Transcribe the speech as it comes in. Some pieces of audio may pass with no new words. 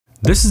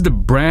This is the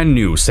brand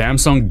new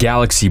Samsung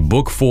Galaxy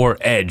Book 4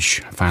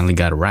 Edge. I finally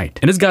got it right.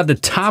 And it's got the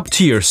top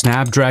tier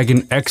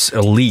Snapdragon X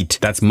Elite.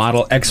 That's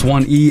model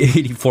X1E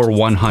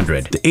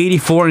 84100. The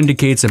 84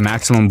 indicates a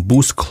maximum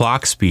boost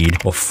clock speed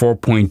of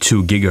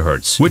 4.2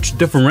 gigahertz, which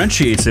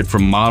differentiates it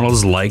from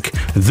models like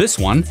this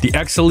one, the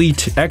X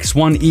Elite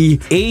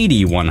X1E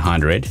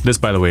 8100. This,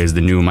 by the way, is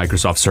the new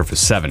Microsoft Surface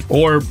 7.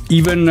 Or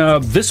even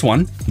this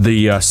one,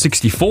 the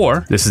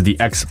 64. This is the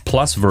X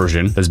Plus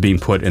version that's being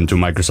put into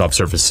Microsoft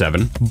Surface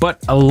 7. But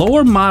a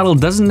lower model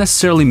doesn't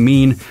necessarily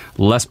mean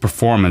less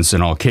performance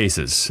in all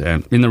cases,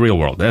 in the real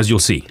world, as you'll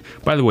see.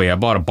 By the way, I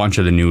bought a bunch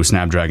of the new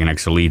Snapdragon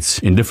X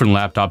Elites in different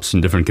laptops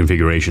in different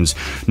configurations.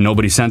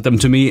 Nobody sent them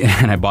to me,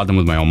 and I bought them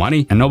with my own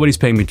money, and nobody's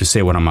paying me to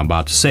say what I'm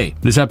about to say.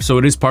 This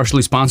episode is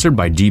partially sponsored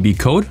by DB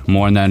Code.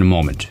 More on that in a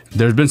moment.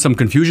 There's been some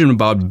confusion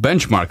about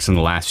benchmarks in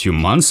the last few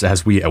months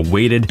as we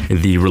awaited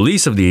the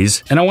release of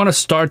these, and I want to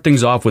start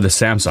things off with a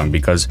Samsung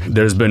because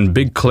there's been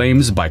big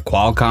claims by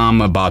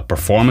Qualcomm about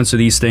performance of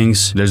these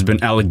things. There's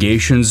been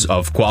allegations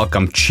of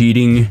Qualcomm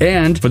cheating,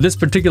 and for this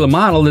particular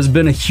model, there's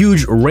been a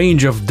huge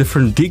range of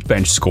different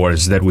Geekbench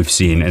scores that we've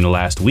seen in the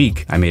last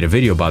week. I made a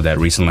video about that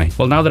recently.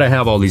 Well, now that I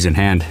have all these in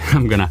hand,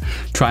 I'm gonna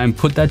try and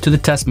put that to the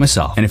test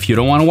myself. And if you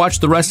don't want to watch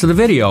the rest of the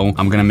video,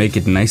 I'm gonna make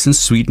it nice and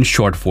sweet and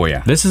short for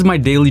you. This is my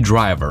daily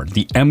driver,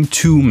 the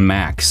M2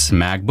 Max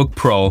MacBook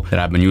Pro that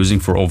I've been using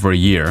for over a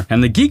year.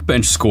 And the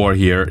Geekbench score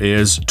here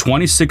is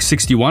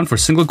 2661 for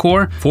single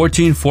core,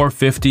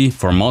 14450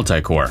 for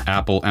multi-core.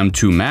 Apple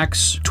M2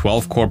 Max,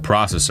 12-core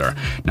processor.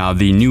 Now,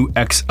 the new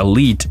X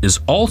Elite is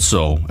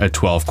also a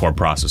 12-core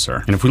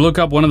processor. And if we look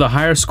up one of the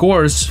higher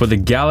scores for the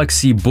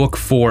Galaxy Book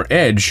 4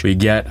 Edge, we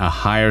get a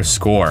higher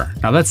score.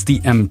 Now, that's the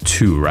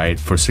M2, right?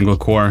 For single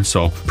core,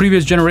 so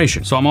previous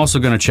generation. So I'm also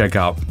gonna check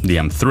out the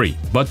M3.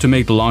 But to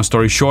make the long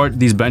story short,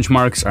 these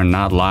benchmarks are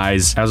not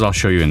lies, as I'll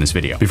show you in this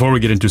video. Before we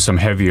get into some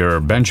heavier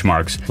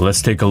benchmarks,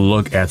 let's take a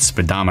look at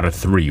Speedometer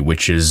 3,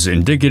 which is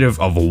indicative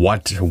of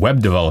what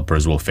web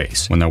developers will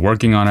face when they're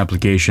working on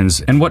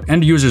applications and what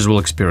end users will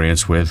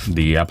experience with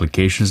the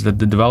applications that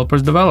the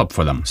developers develop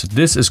for them. So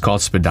this is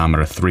called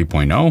Speedometer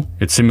 3.0.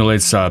 It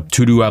simulates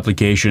to-do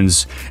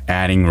applications,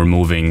 adding,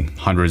 removing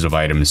hundreds of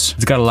items.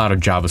 It's got a lot of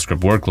JavaScript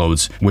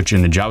workloads, which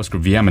in the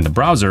JavaScript VM in the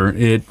browser,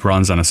 it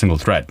runs on a single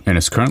thread, and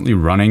it's currently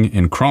running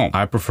in Chrome.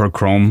 I prefer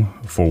Chrome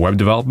for web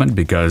development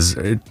because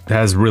it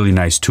has really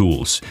nice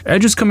tools.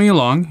 Edge is coming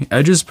along.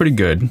 Edge is pretty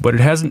good, but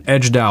it hasn't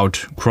edged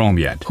out Chrome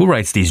yet. Who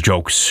writes these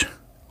jokes?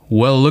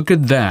 Well, look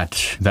at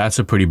that. That's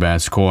a pretty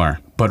bad score.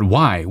 But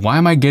why? Why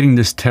am I getting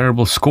this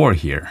terrible score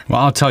here?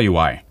 Well, I'll tell you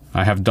why.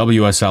 I have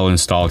WSL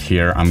installed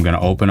here. I'm gonna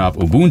open up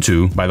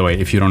Ubuntu. By the way,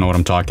 if you don't know what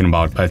I'm talking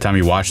about, by the time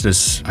you watch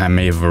this, I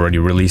may have already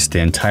released the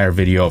entire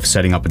video of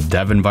setting up a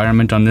dev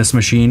environment on this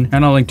machine,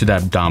 and I'll link to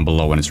that down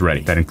below when it's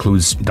ready. That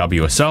includes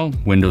WSL,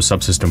 Windows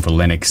Subsystem for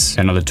Linux,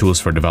 and other tools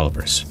for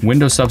developers.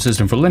 Windows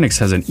Subsystem for Linux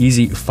has an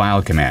easy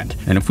file command.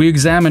 And if we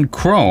examine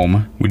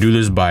Chrome, we do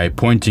this by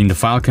pointing the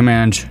file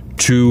command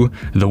to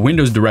the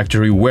Windows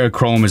directory where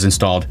Chrome is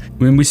installed.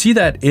 When we see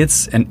that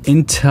it's an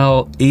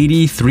Intel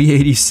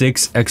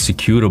 8386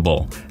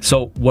 executable.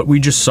 So what we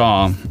just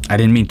saw, I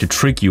didn't mean to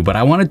trick you, but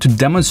I wanted to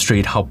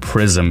demonstrate how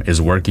Prism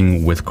is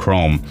working with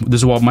Chrome.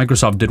 This is what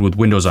Microsoft did with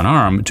Windows on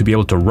ARM to be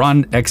able to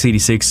run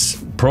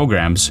x86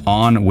 programs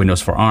on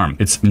Windows for ARM.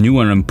 It's new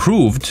and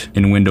improved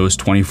in Windows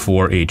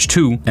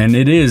 24H2, and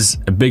it is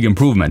a big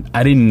improvement.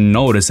 I didn't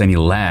notice any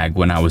lag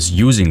when I was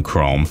using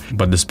Chrome,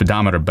 but the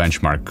speedometer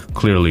benchmark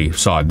clearly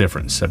saw a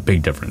difference, a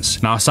big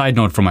difference. Now, a side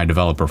note for my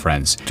developer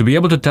friends. To be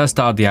able to test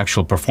out the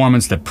actual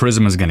performance that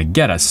Prism is gonna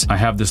get us, I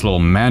have this little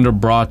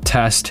Mandelbrot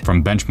test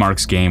from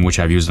Benchmarks game, which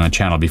I've used on the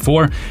channel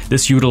before.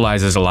 This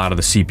utilizes a lot of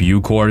the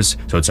CPU cores,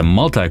 so it's a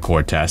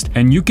multi-core test,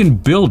 and you can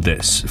build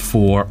this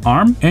for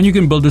ARM, and you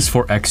can build this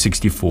for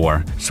x64.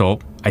 So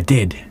I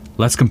did.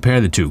 Let's compare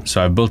the two.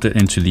 So I built it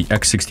into the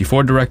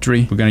x64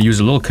 directory. We're gonna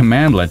use a little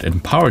commandlet in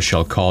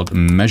PowerShell called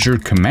measure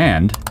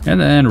command, and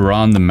then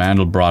run the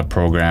Mandelbrot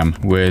program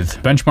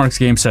with Benchmarks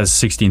game says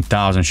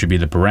 16,000 should be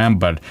the param,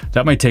 but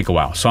that might take a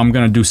while. So I'm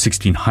gonna do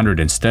 1600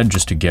 instead,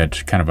 just to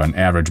get kind of an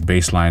average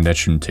baseline. That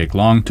shouldn't take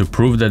long. To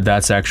prove that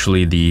that's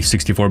actually the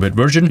 64-bit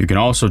version, you can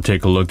also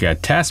take a look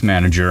at Task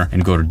Manager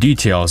and go to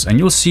details, and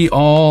you'll see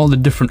all the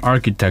different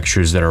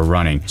architectures that are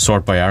running.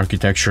 Sort by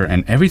architecture,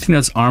 and everything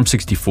that's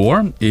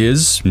ARM64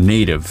 is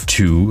native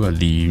to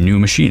the new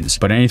machines,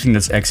 but anything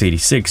that's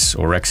x86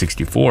 or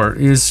x64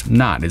 is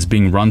not. It's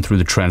being run through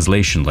the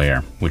translation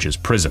layer, which is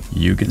Prism.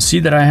 You can see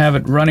that I have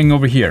it running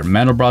over here,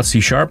 Mandelbrot C#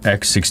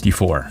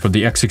 x64. For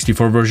the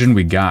x64 version,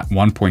 we got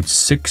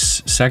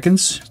 1.6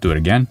 seconds. Let's do it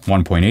again.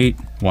 1.8,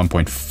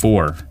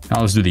 1.4.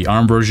 Now let's do the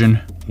ARM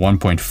version.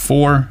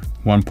 1.4,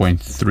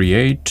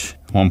 1.38,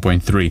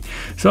 1.3.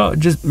 So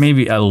just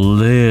maybe a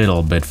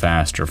little bit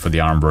faster for the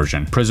ARM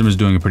version. Prism is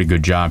doing a pretty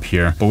good job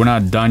here, but we're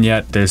not done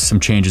yet. There's some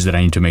changes that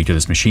I need to make to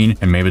this machine,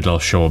 and maybe they'll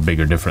show a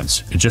bigger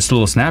difference. It's just a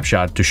little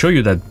snapshot to show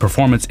you that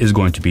performance is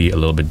going to be a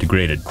little bit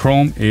degraded.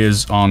 Chrome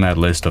is on that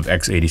list of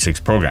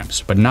x86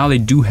 programs, but now they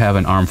do have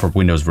an ARM for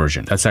Windows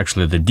version. That's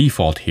actually the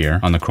default here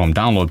on the Chrome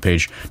download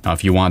page. Now,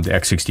 if you want the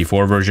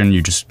x64 version,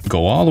 you just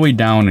go all the way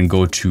down and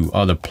go to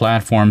other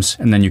platforms,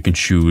 and then you can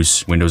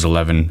choose Windows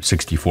 11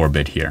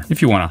 64-bit here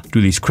if you want to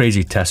do these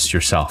crazy tests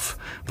yourself.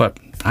 But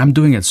I'm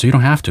doing it so you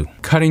don't have to.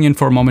 Cutting in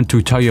for a moment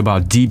to tell you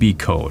about DB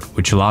Code,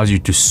 which allows you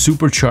to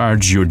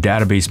supercharge your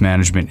database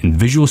management in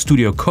Visual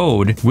Studio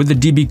Code with the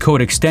DB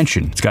Code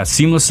extension. It's got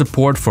seamless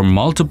support for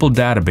multiple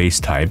database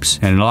types,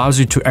 and it allows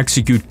you to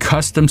execute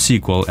custom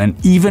SQL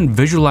and even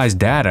visualize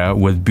data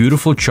with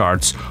beautiful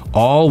charts,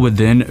 all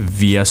within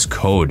VS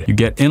Code. You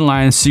get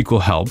inline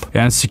SQL help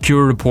and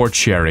secure report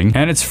sharing,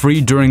 and it's free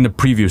during the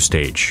preview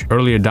stage.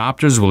 Early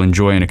adopters will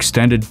enjoy an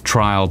extended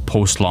trial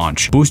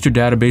post-launch. Boost your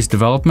database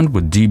development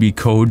with DB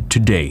Code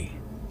today.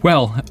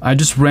 Well, I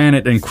just ran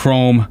it in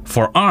Chrome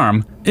for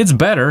ARM. It's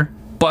better,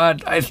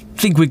 but I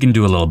think we can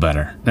do a little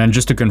better. And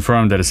just to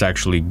confirm that it's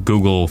actually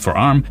Google for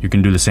ARM, you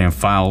can do the same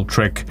file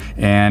trick,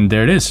 and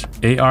there it is.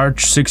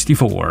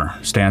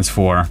 ARCH64 stands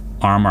for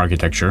ARM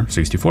architecture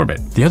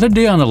 64-bit. The other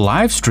day on the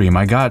live stream,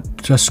 I got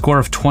a score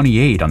of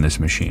 28 on this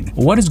machine.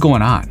 What is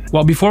going on?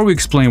 Well, before we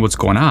explain what's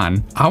going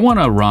on, I want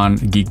to run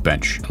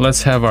Geekbench.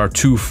 Let's have our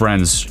two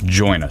friends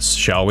join us,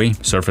 shall we?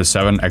 Surface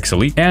 7 X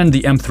Elite and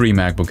the M3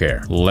 MacBook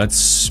Air.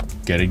 Let's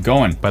get it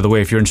going. By the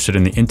way, if you're interested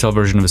in the Intel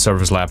version of the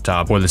Surface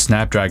laptop or the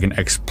Snapdragon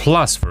X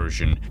Plus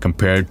version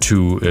compared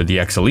to the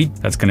X Elite,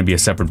 that's going to be a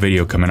separate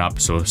video coming up,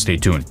 so stay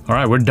tuned. All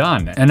right, we're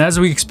done. And as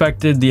we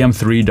expected, the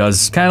M3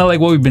 does kind of like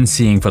what we've been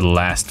seeing for the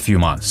last few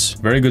months.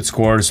 Very good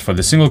scores for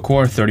the single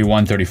core,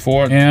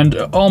 3134, and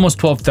almost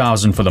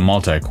 12,000 for the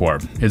multi-core.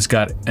 It's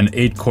got an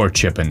 8-core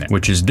chip in there,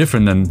 which is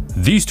different than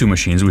these two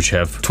machines, which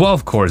have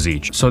 12 cores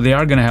each. So they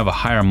are going to have a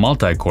higher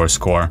multi-core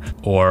score,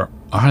 or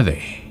are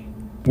they?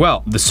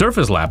 Well, the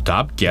Surface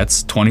laptop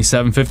gets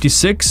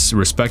 2756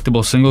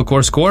 respectable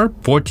single-core score,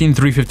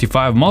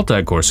 14355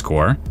 multi-core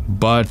score,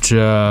 but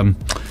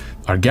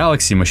our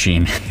Galaxy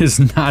machine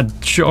is not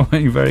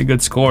showing very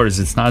good scores.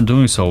 It's not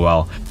doing so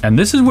well. And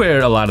this is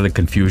where a lot of the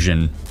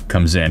confusion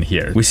comes in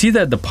here. We see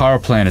that the power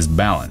plan is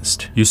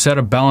balanced. You set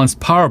a balanced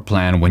power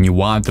plan when you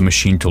want the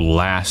machine to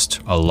last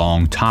a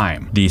long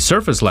time. The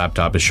Surface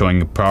laptop is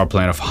showing a power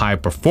plan of high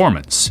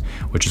performance,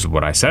 which is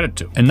what I set it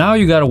to. And now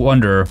you gotta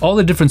wonder, all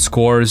the different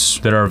scores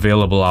that are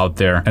available out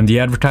there and the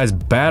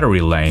advertised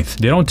battery length,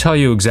 they don't tell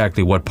you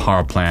exactly what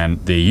power plan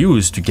they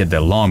use to get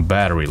that long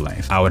battery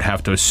length. I would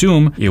have to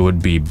assume it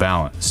would be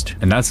balanced.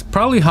 And that's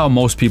probably how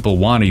most people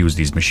want to use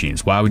these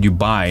machines. Why would you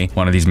buy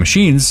one of these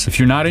machines if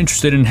you're not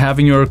interested in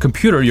having your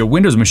computer, your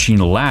Windows machine,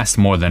 last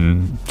more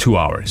than 2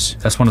 hours?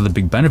 That's one of the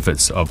big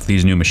benefits of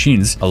these new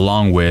machines,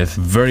 along with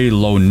very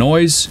low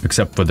noise,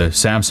 except for the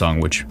Samsung,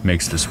 which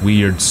makes this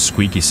weird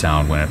squeaky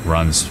sound when it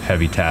runs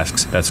heavy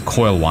tasks. That's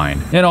coil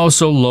whine. And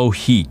also low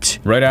heat.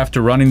 Right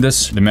after running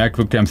this, the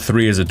MacBook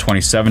M3 is at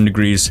 27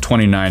 degrees,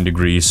 29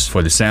 degrees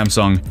for the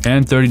Samsung,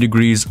 and 30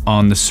 degrees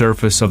on the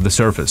Surface of the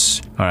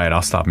Surface. All right,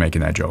 I'll stop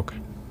making that joke.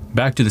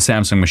 Back to the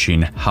Samsung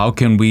machine. How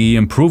can we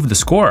improve the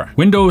score?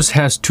 Windows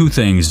has two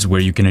things where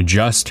you can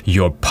adjust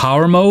your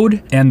power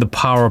mode and the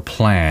power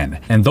plan.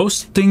 And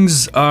those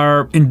things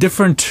are in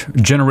different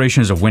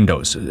generations of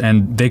Windows,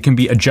 and they can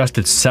be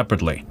adjusted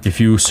separately. If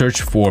you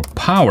search for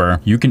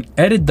power, you can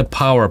edit the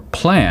power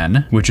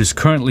plan, which is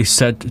currently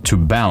set to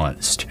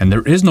balanced. And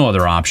there is no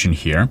other option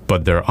here,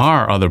 but there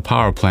are other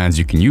power plans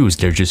you can use.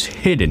 They're just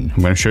hidden.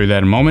 I'm going to show you that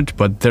in a moment,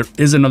 but there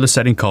is another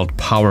setting called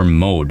power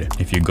mode.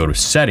 If you go to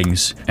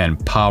settings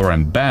and power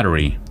and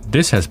battery,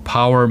 this has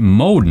power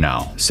mode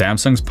now.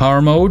 Samsung's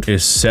power mode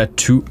is set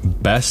to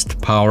best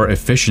power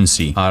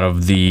efficiency out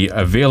of the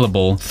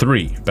available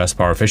 3. Best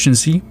power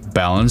efficiency,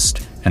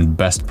 balanced, and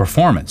best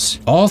performance.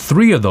 All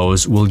 3 of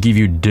those will give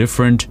you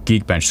different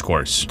Geekbench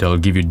scores. They'll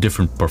give you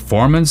different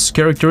performance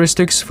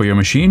characteristics for your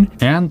machine,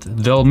 and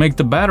they'll make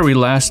the battery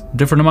last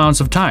different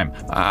amounts of time.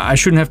 I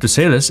shouldn't have to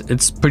say this,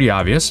 it's pretty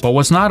obvious, but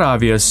what's not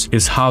obvious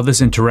is how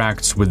this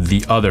interacts with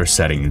the other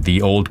setting,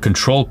 the old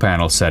control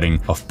panel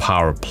setting of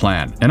power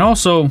plan. And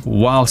also,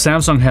 while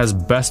Samsung has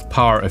best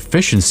power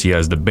efficiency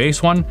as the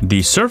base one,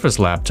 the Surface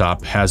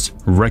laptop has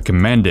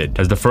recommended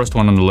as the first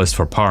one on the list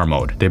for power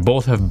mode. They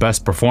both have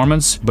best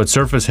performance, but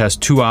Surface has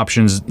 2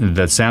 options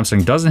that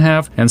Samsung doesn't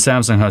have, and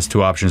Samsung has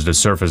 2 options that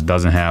Surface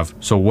doesn't have.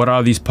 So what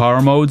are these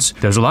power modes?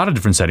 There's a lot of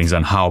different settings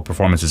on how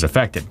performance is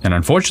affected. And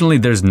unfortunately,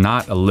 there's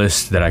not a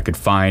list that I could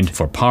find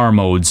for power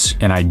modes,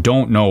 and I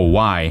don't know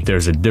why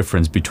there's a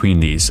difference between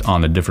these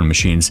on the different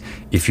machines.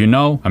 If you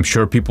know, I'm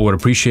sure people would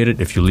appreciate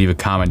it if you leave a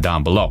comment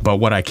down below.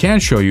 But what I can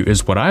show you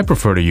is what I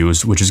prefer to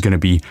use, which is going to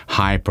be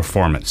high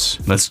performance.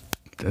 Let's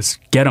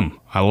get them.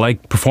 I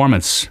like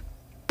performance.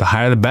 The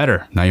higher the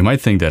better. Now you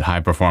might think that high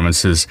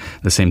performance is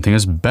the same thing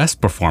as best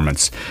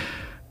performance.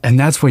 And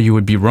that's where you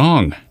would be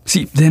wrong.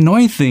 See, the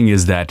annoying thing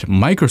is that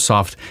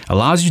Microsoft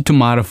allows you to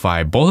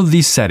modify both of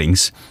these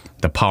settings,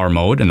 the power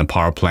mode and the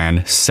power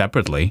plan,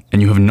 separately,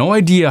 and you have no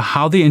idea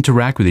how they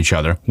interact with each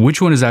other,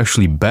 which one is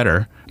actually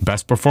better,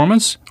 best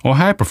performance or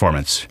high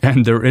performance.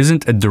 And there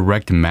isn't a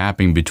direct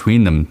mapping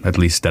between them, at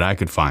least that I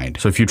could find.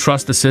 So if you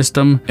trust the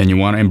system and you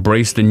want to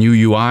embrace the new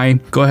UI,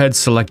 go ahead,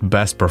 select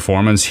best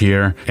performance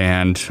here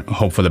and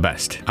hope for the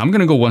best. I'm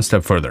gonna go one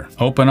step further.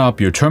 Open up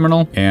your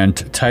terminal and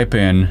type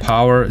in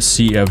power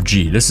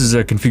CFG. This is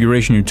a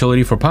configuration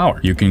utility for power.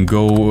 You can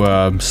go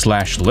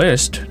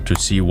 /list to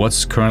see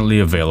what's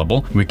currently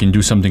available. We can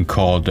do something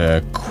called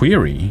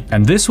query,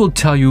 and this will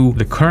tell you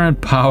the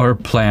current power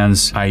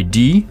plan's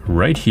ID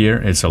right here.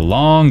 It's a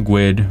long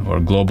GUID or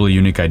global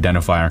unique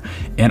identifier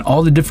and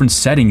all the different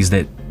settings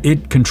that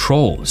it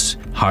controls.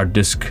 Hard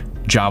disk,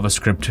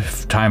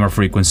 JavaScript, timer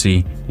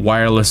frequency,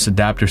 wireless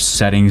adapter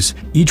settings.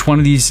 Each one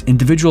of these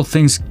individual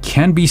things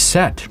can be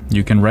set.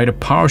 You can write a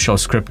PowerShell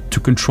script to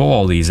control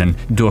all these and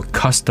do a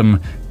custom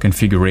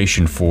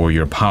configuration for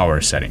your power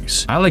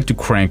settings. I like to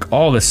crank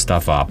all this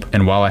stuff up,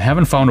 and while I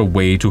haven't found a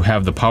way to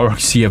have the power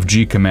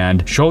CFG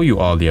command show you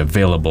all the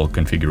available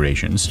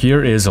configurations,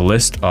 here is a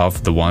list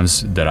of the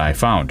ones that I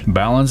found.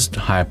 Balanced,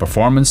 high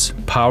performance,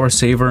 power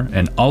saver,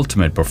 and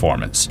ultimate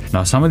performance.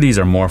 Now some of these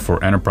are more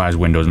for enterprise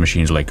Windows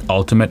machines like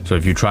ultimate, so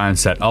if you try and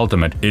set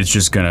ultimate, it's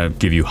just gonna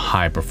give you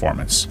high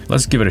performance.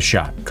 Let's give it a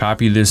shot.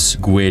 Copy this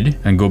GUID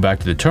and go back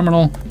to the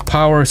terminal,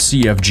 power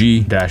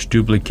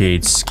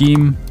CFG-duplicate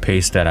scheme,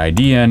 paste that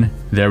ID in.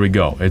 There we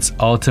go, it's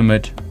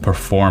ultimate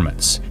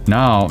performance.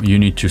 Now you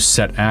need to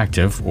set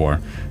active or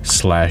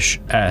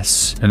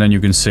 /s, and then you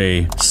can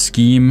say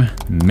scheme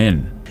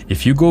min.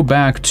 If you go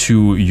back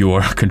to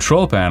your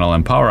control panel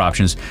and power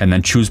options and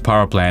then choose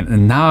power plan,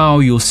 and now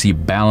you'll see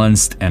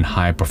balanced and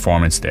high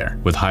performance there,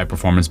 with high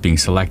performance being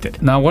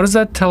selected. Now, what does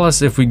that tell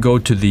us if we go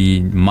to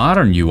the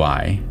modern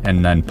UI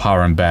and then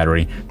power and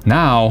battery?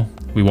 Now,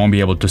 we won't be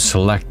able to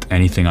select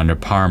anything under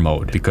power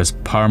mode because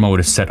power mode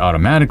is set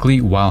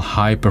automatically while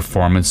high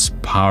performance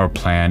power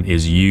plan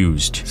is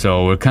used.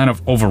 So we're kind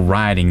of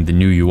overriding the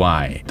new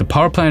UI. The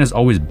power plan is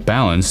always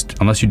balanced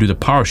unless you do the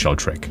PowerShell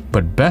trick.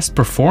 But best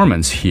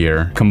performance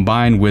here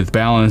combined with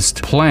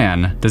balanced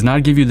plan does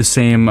not give you the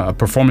same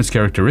performance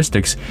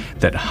characteristics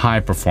that high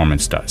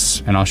performance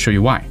does. And I'll show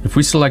you why. If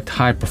we select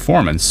high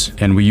performance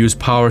and we use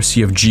power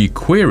CFG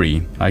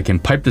query, I can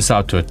pipe this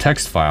out to a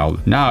text file.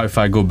 Now if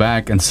I go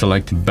back and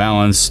select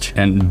balanced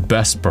and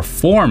best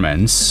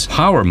performance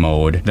power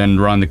mode, then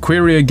run the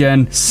query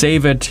again,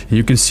 save it,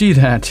 you can see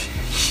that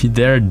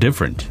they're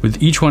different.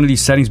 With each one of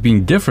these settings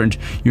being different,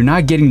 you're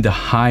not getting the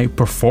high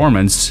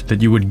performance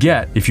that you would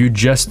get if you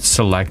just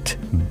select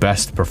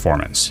best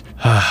performance.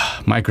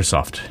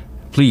 Microsoft,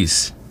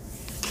 please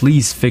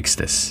fix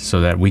this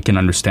so that we can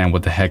understand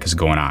what the heck is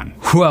going on.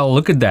 Well,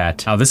 look at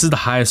that. Now, this is the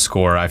highest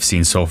score I've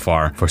seen so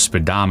far for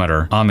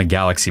speedometer on the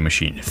Galaxy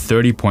machine.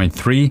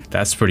 30.3,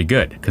 that's pretty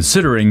good.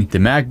 Considering the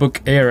MacBook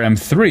Air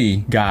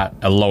M3 got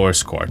a lower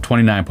score,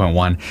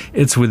 29.1.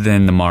 It's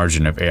within the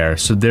margin of error,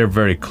 so they're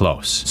very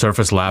close.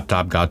 Surface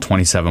Laptop got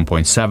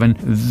 27.7.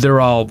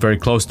 They're all very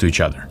close to each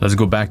other. Let's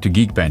go back to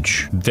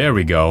Geekbench. There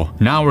we go.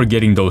 Now we're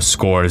getting those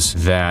scores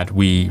that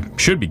we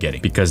should be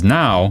getting because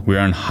now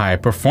we're in high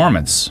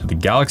performance. The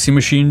Galaxy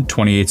machine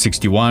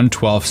 2861,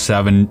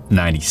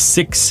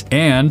 12796,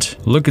 and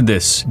look at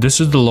this. This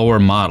is the lower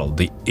model,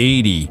 the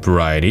 80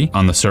 variety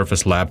on the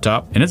Surface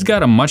Laptop, and it's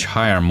got a much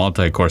higher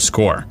multi-core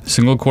score.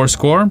 Single core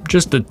score,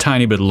 just a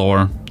tiny bit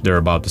lower. They're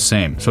about the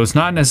same. So it's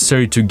not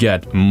necessary to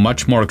get a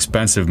much more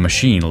expensive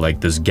machine like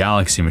this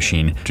Galaxy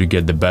machine to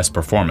get the best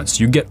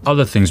performance. You get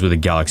other things with a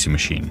Galaxy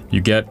machine.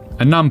 You get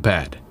a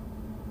numpad.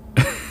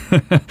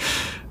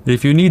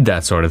 If you need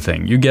that sort of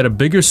thing, you get a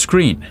bigger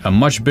screen, a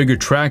much bigger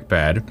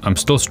trackpad. I'm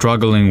still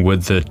struggling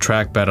with the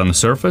trackpad on the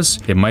Surface.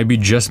 It might be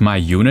just my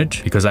unit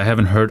because I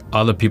haven't heard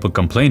other people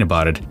complain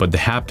about it, but the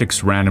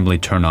haptics randomly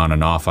turn on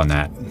and off on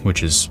that,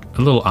 which is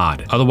a little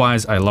odd.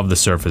 Otherwise, I love the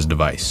Surface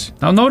device.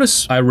 Now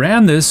notice I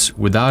ran this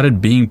without it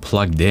being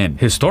plugged in.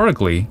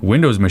 Historically,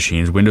 Windows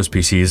machines, Windows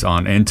PCs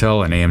on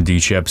Intel and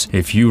AMD chips,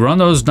 if you run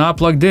those not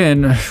plugged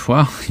in,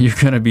 well, you're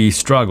gonna be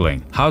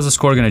struggling. How's the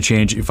score gonna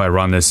change if I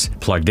run this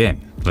plugged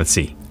in? Let's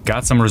see.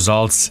 Got some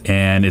results,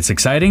 and it's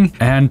exciting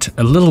and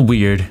a little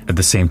weird at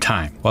the same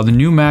time. While the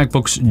new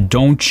MacBooks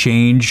don't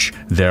change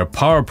their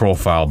power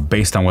profile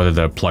based on whether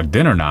they're plugged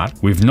in or not,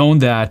 we've known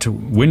that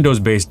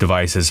Windows-based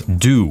devices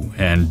do,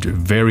 and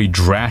very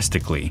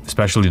drastically,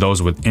 especially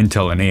those with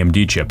Intel and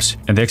AMD chips.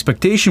 And the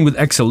expectation with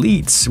X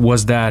Elites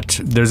was that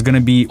there's gonna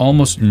be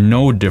almost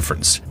no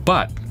difference,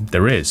 but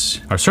there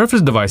is. Our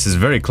Surface device is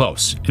very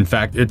close. In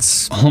fact,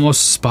 it's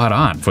almost spot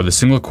on for the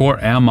single core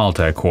and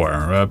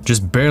multi-core,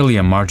 just barely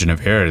a margin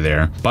of error error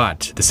there,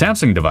 but the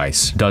Samsung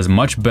device does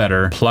much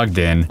better plugged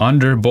in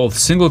under both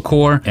single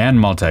core and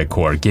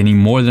multi-core, gaining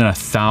more than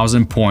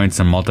 1,000 points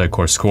in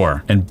multi-core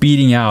score and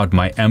beating out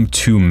my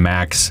M2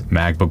 Max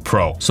MacBook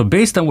Pro. So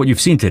based on what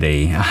you've seen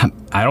today,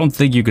 I don't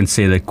think you can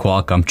say that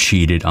Qualcomm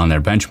cheated on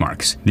their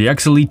benchmarks. The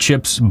X Elite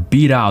chips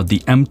beat out the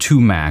M2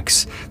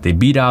 Max, they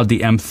beat out the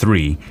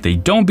M3, they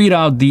don't beat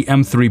out the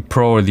M3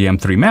 Pro or the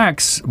M3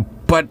 Max,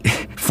 but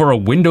for a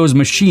Windows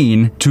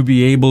machine to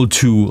be able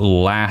to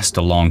last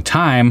a long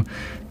time,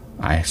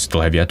 I still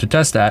have yet to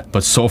test that,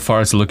 but so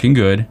far it's looking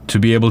good. To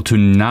be able to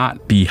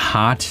not be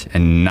hot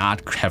and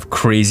not have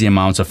crazy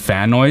amounts of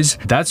fan noise,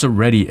 that's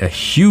already a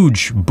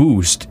huge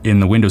boost in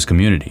the Windows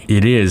community.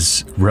 It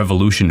is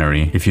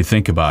revolutionary if you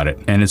think about it,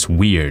 and it's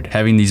weird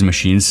having these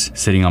machines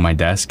sitting on my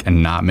desk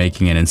and not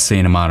making an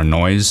insane amount of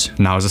noise.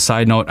 Now, as a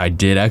side note, I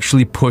did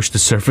actually push the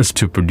Surface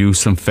to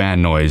produce some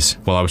fan noise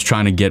while I was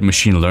trying to get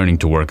machine learning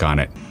to work on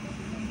it.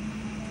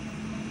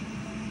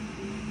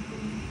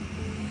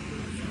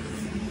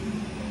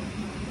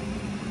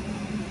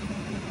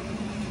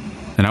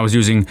 And I was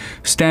using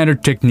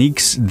standard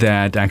techniques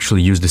that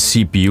actually use the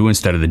CPU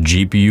instead of the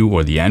GPU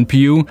or the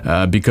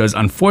NPU because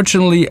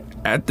unfortunately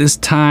at this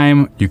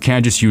time you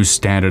can't just use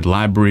standard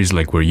libraries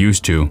like we're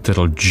used to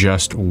that'll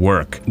just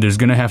work. There's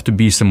gonna have to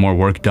be some more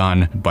work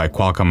done by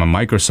Qualcomm and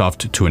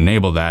Microsoft to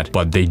enable that,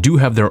 but they do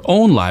have their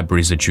own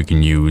libraries that you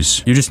can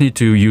use. You just need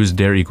to use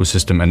their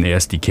ecosystem and the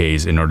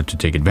SDKs in order to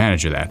take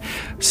advantage of that.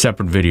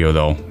 Separate video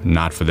though,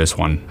 not for this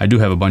one. I do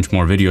have a bunch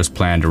more videos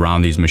planned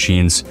around these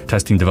machines,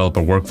 testing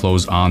developer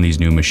workflows on these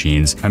new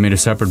machines. I made a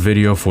separate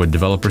video for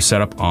developer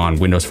setup on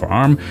Windows for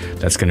ARM.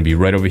 That's going to be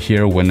right over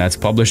here when that's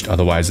published.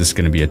 Otherwise, it's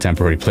going to be a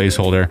temporary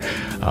placeholder.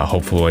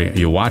 Hopefully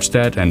you watch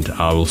that, and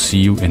I will see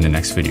you in the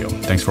next video.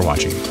 Thanks for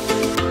watching.